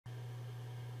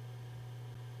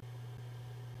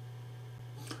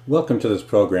Welcome to this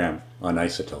program on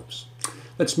isotopes.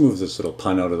 Let's move this little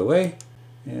pun out of the way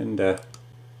and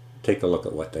take a look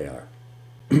at what they are.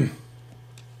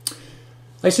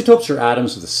 Isotopes are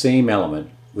atoms of the same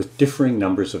element with differing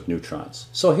numbers of neutrons.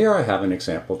 So here I have an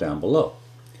example down below.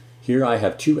 Here I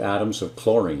have two atoms of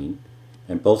chlorine,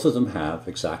 and both of them have,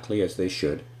 exactly as they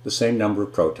should, the same number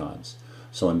of protons.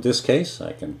 So in this case,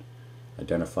 I can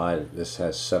identify that this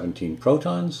has 17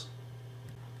 protons,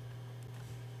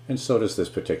 and so does this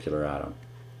particular atom.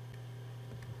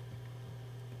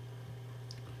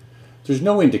 There's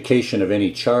no indication of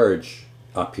any charge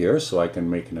up here, so I can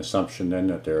make an assumption then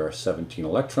that there are 17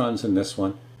 electrons in this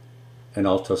one, and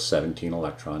also 17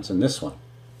 electrons in this one.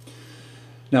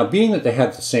 Now, being that they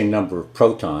have the same number of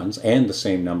protons and the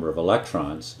same number of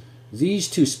electrons, these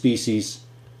two species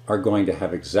are going to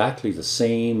have exactly the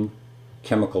same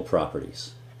chemical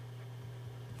properties.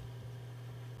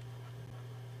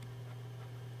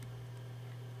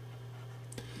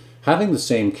 Having the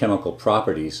same chemical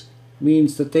properties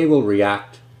means that they will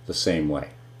react the same way.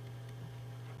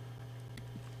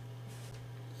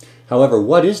 However,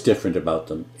 what is different about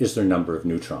them is their number of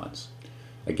neutrons.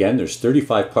 Again, there's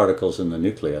 35 particles in the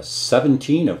nucleus,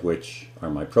 17 of which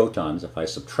are my protons. If I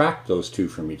subtract those two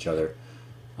from each other,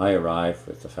 I arrive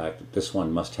at the fact that this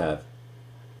one must have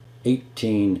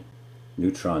 18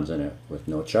 neutrons in it with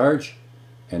no charge,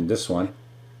 and this one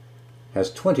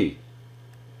has 20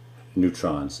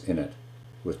 neutrons in it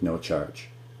with no charge.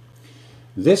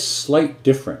 This slight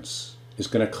difference is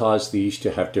going to cause these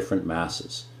to have different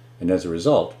masses, and as a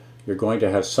result, you're going to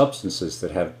have substances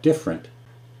that have different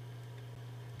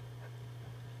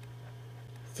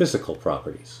physical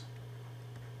properties.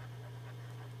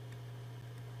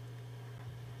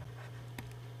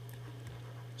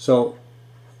 So,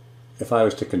 if I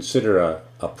was to consider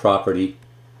a property,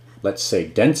 let's say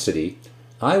density,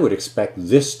 I would expect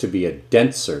this to be a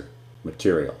denser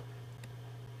material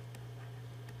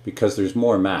because there's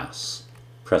more mass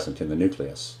present in the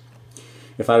nucleus.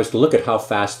 If I was to look at how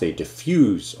fast they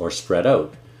diffuse or spread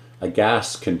out, a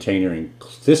gas containing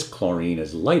this chlorine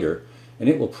is lighter and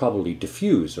it will probably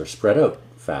diffuse or spread out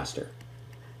faster.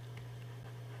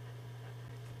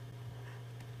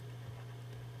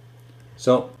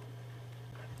 So,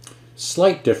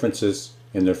 slight differences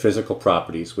in their physical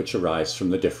properties which arise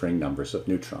from the differing numbers of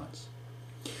neutrons.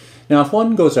 Now, if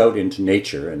one goes out into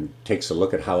nature and takes a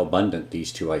look at how abundant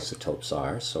these two isotopes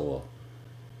are, so we'll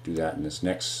do that in this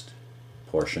next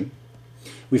portion,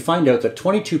 we find out that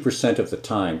 22% of the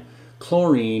time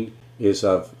chlorine is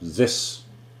of this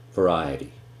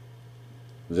variety,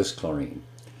 this chlorine,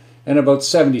 and about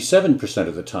 77%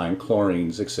 of the time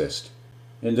chlorines exist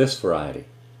in this variety.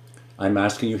 I'm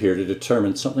asking you here to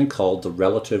determine something called the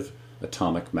relative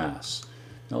atomic mass.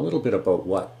 Now, a little bit about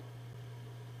what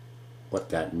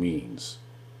that means.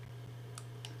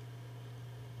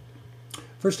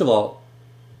 First of all,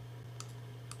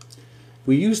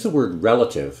 we use the word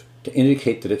relative to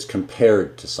indicate that it's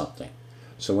compared to something.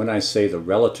 So when I say the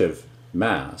relative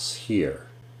mass here,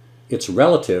 it's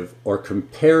relative or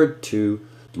compared to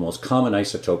the most common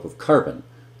isotope of carbon,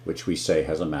 which we say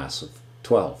has a mass of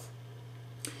 12.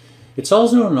 It's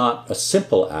also not a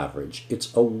simple average,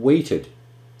 it's a weighted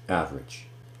average.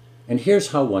 And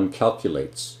here's how one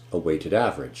calculates a weighted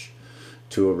average.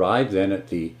 To arrive then at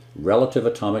the relative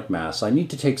atomic mass, I need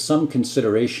to take some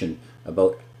consideration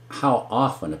about how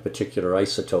often a particular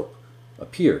isotope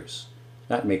appears.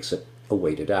 That makes it a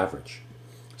weighted average.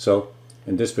 So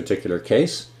in this particular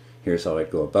case, here's how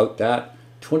I'd go about that.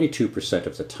 22%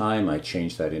 of the time I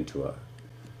change that into a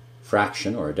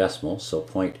fraction or a decimal, so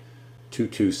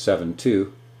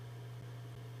 0.2272,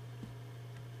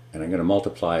 and I'm going to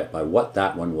multiply it by what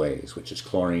that one weighs, which is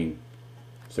chlorine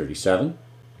 37.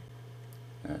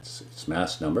 That's its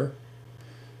mass number.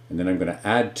 And then I'm going to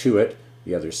add to it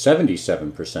the other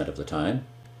 77% of the time.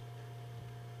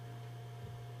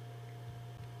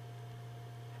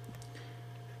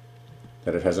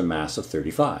 That it has a mass of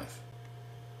 35.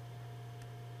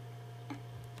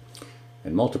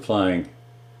 And multiplying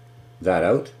that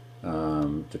out,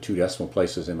 the two decimal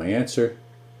places in my answer,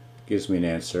 gives me an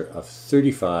answer of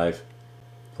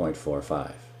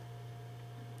 35.45.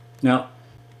 Now,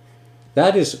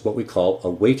 that is what we call a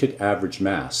weighted average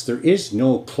mass. There is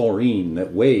no chlorine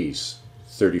that weighs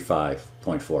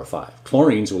 35.45.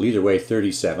 Chlorines will either weigh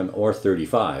 37 or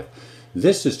 35.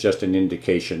 This is just an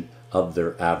indication of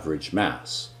their average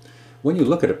mass. When you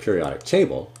look at a periodic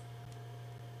table,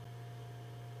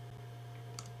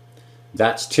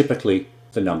 that's typically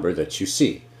the number that you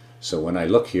see. So when I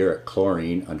look here at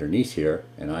chlorine underneath here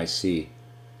and I see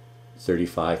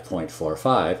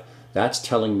 35.45, That's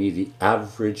telling me the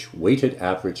average, weighted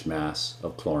average mass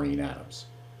of chlorine atoms.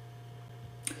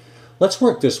 Let's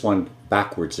work this one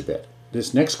backwards a bit.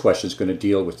 This next question is going to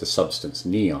deal with the substance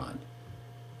neon.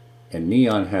 And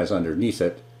neon has underneath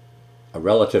it a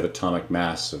relative atomic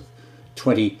mass of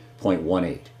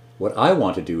 20.18. What I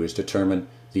want to do is determine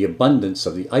the abundance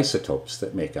of the isotopes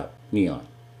that make up neon.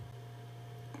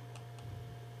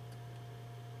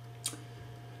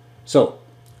 So,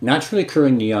 naturally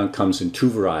occurring neon comes in two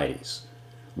varieties,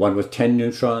 one with 10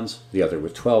 neutrons, the other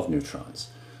with 12 neutrons.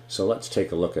 So let's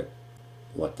take a look at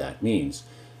what that means.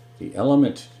 The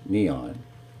element neon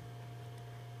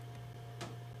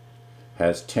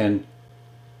has 10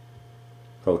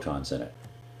 protons in it.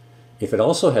 If it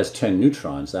also has 10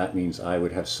 neutrons, that means I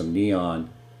would have some neon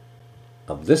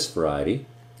of this variety,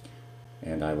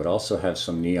 and I would also have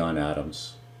some neon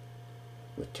atoms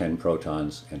with 10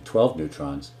 protons and 12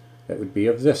 neutrons that would be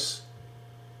of this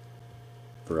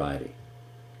variety.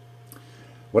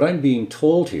 What I'm being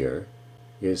told here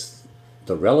is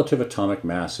the relative atomic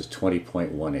mass is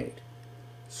 20.18.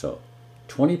 So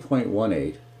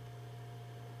 20.18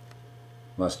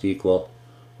 must equal,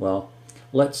 well,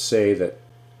 let's say that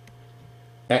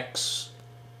X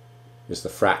is the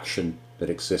fraction that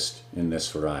exists in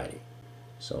this variety.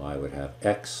 So I would have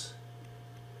X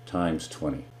times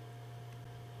 20.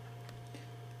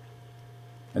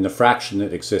 And the fraction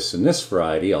that exists in this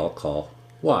variety I'll call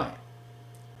Y.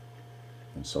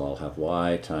 And so I'll have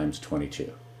Y times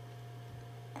 22.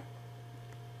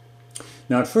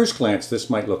 Now at first glance this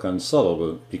might look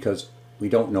unsubtle because we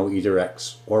don't know either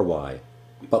X or Y,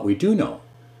 but we do know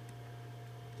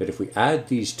that if we add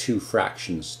these two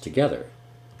fractions together,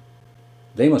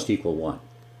 they must equal 1.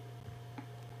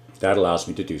 That allows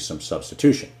me to do some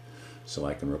substitution. So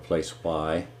I can replace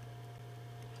Y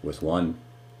with 1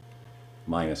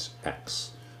 minus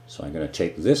X. So I'm going to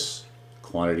take this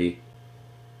quantity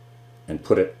and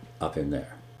put it up in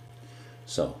there.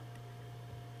 So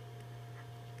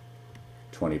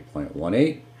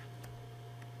 20.18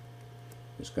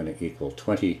 is going to equal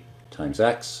 20 times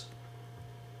X,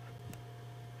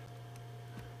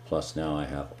 plus now I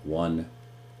have 1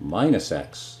 minus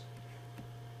X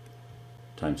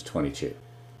times 22.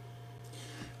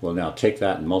 We'll now take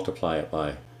that and multiply it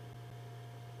by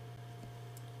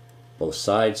both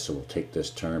sides, so we'll take this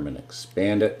term and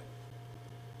expand it.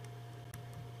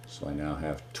 So I now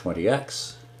have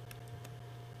 20x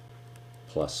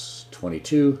plus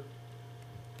 22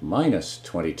 minus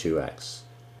 22x.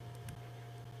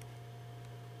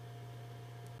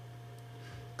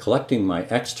 Collecting my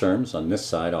x terms on this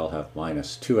side, I'll have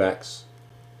minus 2x,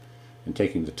 and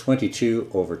taking the 22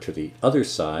 over to the other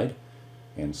side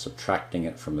and subtracting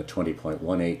it from the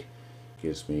 20.18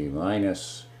 gives me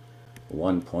minus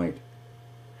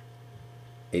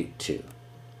 1.82.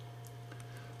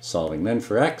 Solving then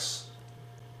for x,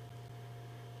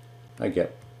 I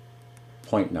get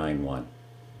 0.91.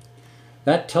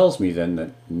 That tells me then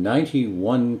that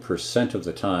 91% of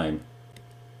the time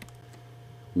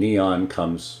neon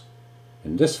comes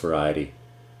in this variety,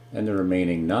 and the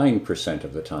remaining 9%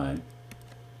 of the time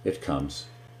it comes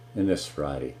in this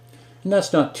variety. And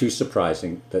that's not too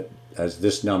surprising, that as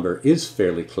this number is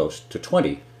fairly close to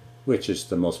 20, which is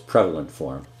the most prevalent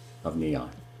form of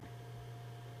neon.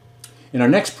 In our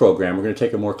next program, we're going to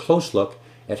take a more close look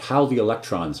at how the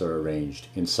electrons are arranged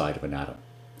inside of an atom.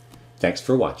 Thanks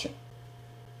for watching.